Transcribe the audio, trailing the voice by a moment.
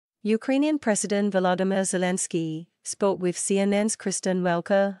Ukrainian President Volodymyr Zelenskyy spoke with CNN's Kristen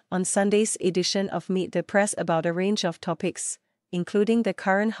Welker on Sunday's edition of Meet the Press about a range of topics, including the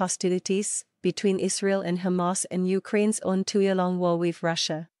current hostilities between Israel and Hamas and Ukraine's own two-year-long war with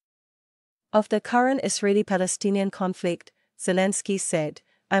Russia. Of the current Israeli-Palestinian conflict, Zelenskyy said,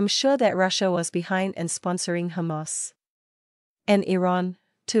 "I'm sure that Russia was behind and sponsoring Hamas. And Iran,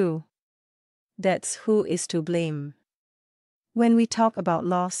 too. That's who is to blame. When we talk about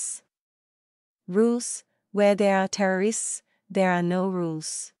laws, rules, where there are terrorists, there are no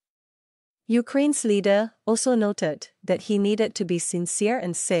rules." Ukraine's leader also noted that he needed to be sincere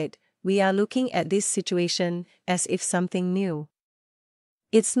and said, "We are looking at this situation as if something new.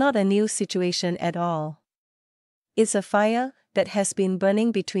 It's not a new situation at all. It's a fire that has been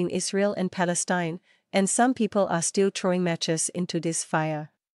burning between Israel and Palestine, and some people are still throwing matches into this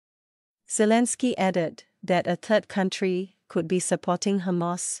fire." Zelenskyy added that a third country could be supporting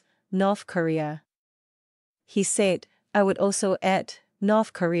Hamas, North Korea. He said, "I would also add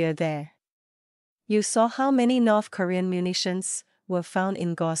North Korea there. You saw how many North Korean munitions were found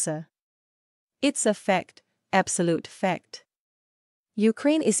in Gaza. It's a fact, absolute fact."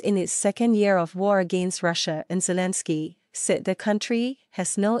 Ukraine is in its second year of war against Russia, and Zelenskyy said the country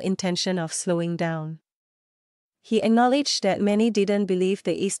has no intention of slowing down. He acknowledged that many didn't believe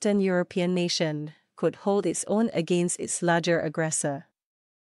the Eastern European nation could hold its own against its larger aggressor.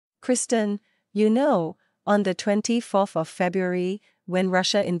 "Kristen, you know, on the 24th of February, when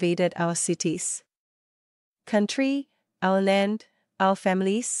Russia invaded our cities, country, our land, our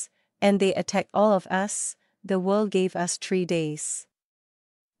families, and they attacked all of us, the world gave us 3 days.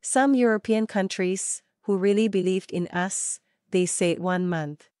 Some European countries, who really believed in us, they said 1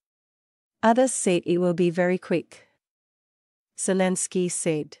 month. Others said it will be very quick," Zelenskyy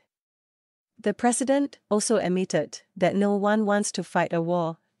said. The president also admitted that no one wants to fight a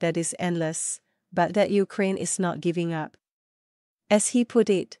war that is endless, but that Ukraine is not giving up. As he put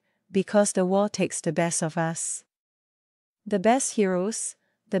it, because the war takes the best of us. The best heroes,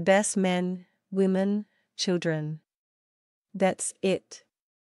 the best men, women, children. That's it.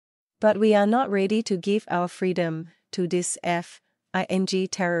 But we are not ready to give our freedom to this FING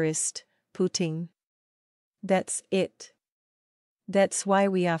terrorist, Putin. That's it. That's why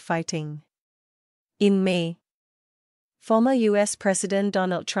we are fighting." In May, former US President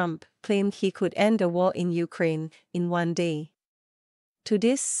Donald Trump claimed he could end the war in Ukraine in 1 day. To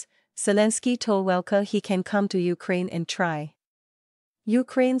this, Zelenskyy told Welker he can come to Ukraine and try.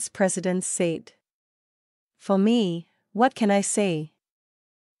 Ukraine's president said, "For me, what can I say?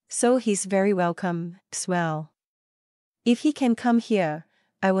 So he's very welcome as well. If he can come here,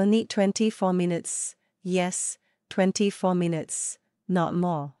 I will need 24 minutes, yes, 24 minutes, not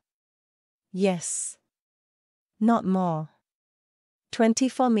more. Yes. Not more.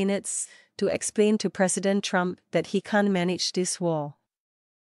 24 minutes to explain to President Trump that he can't manage this war."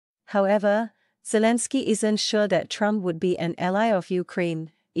 However, Zelenskyy isn't sure that Trump would be an ally of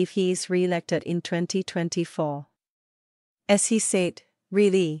Ukraine if he is re-elected in 2024. As he said,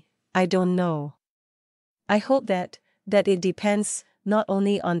 "Really, I don't know. I hope that it depends not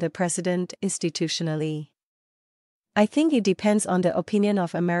only on the president institutionally. I think it depends on the opinion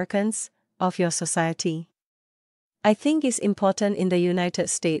of Americans, of your society. I think it's important in the United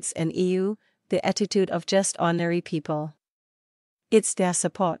States and EU, the attitude of just ordinary people. It's their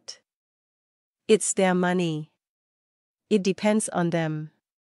support. It's their money. It depends on them."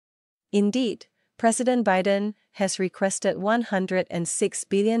 Indeed, President Biden has requested $106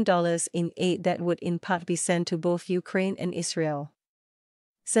 billion in aid that would in part be sent to both Ukraine and Israel.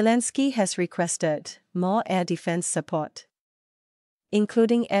 Zelenskyy has requested more air defense support,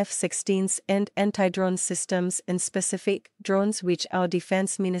 including F-16s and anti-drone systems and specific drones which our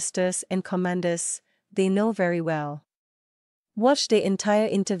defense ministers and commanders, they know very well. Watch the entire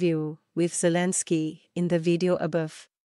interview with Zelenskyy in the video above.